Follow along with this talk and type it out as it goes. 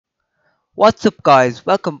What's up guys,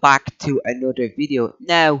 welcome back to another video.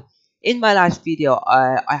 Now, in my last video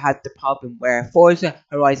I had the problem where Forza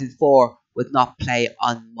Horizon 4 would not play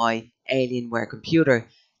on my Alienware computer.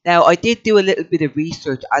 Now I did do a little bit of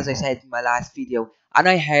research as I said in my last video, and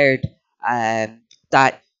I heard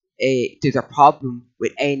that there's a problem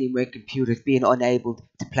with Alienware computers being unable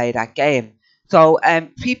to play that game. So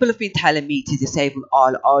people have been telling me to disable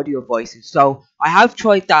all audio voices, so I have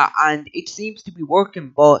tried that and it seems to be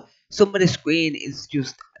working, but some of the screen is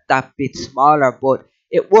just that bit smaller, but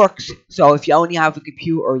it works. So if you only have a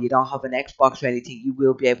computer or you don't have an Xbox or anything, you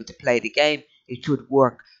will be able to play the game. It should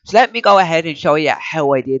work. So let me go ahead and show you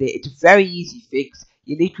how I did it. It's a very easy fix.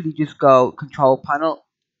 You literally just go control panel,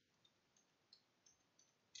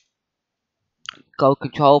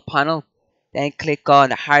 then click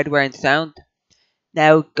on hardware and sound.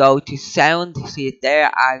 Now go to sound, see it there,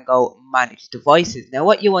 and go manage devices. Now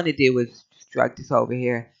what you want to do is just drag this over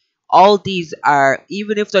here. All these are,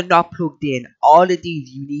 even if they're not plugged in, all of these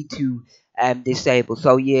you need to disable.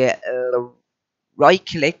 So you right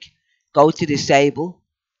click, go to disable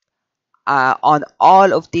on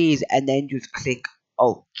all of these, and then just click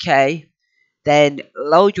OK. Then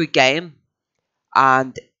load your game,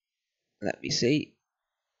 and let me see.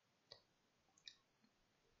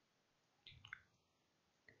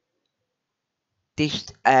 This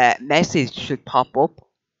message should pop up.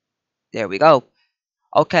 There we go.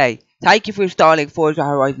 Okay, thank you for installing Forza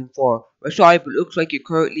Horizon 4. We're sorry, but it looks like you're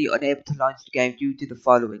currently unable to launch the game due to the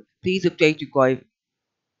following. Please update your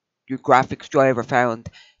graphics driver found.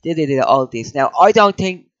 All this. Now, I don't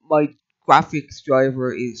think my graphics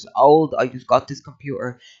driver is old. I just got this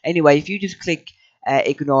computer. Anyway, if you just click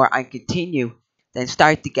ignore and continue, then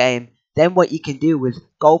start the game. Then what you can do is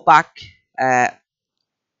go back,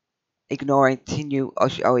 ignore and continue. I'll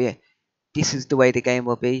show you. This is the way the game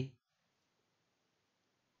will be.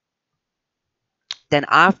 Then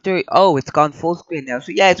after, oh, it's gone full screen now.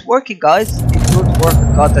 So yeah, it's working, guys. It should work.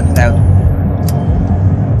 God, that's loud.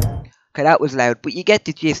 Okay, that was loud, but you get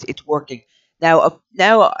the gist. It's working. Now,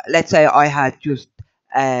 let's say I had just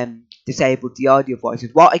disabled the audio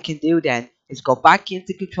voices. What I can do then is go back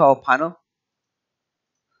into control panel.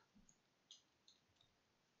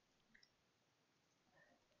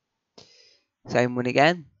 Same one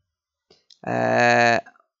again. Manage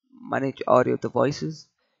audio devices.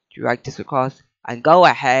 Drag this across and go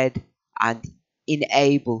ahead and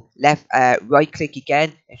enable. Right click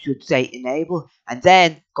again. It should say enable, and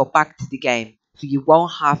then go back to the game. So you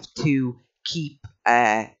won't have to keep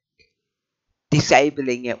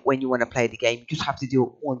disabling it when you want to play the game. You just have to do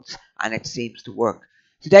it once, and it seems to work.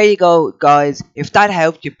 So there you go, guys. If that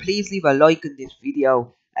helped you, please leave a like on this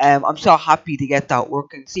video. I'm so happy to get that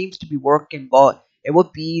working. Seems to be working, but it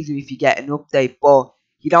would be easier if you get an update. But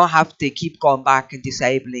you don't have to keep going back and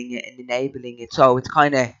disabling it and enabling it. So it's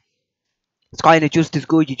kind of just as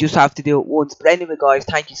good. You just have to do it once. But anyway, guys,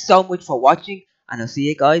 thank you so much for watching, and I'll see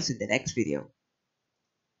you guys in the next video.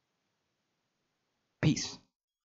 Peace.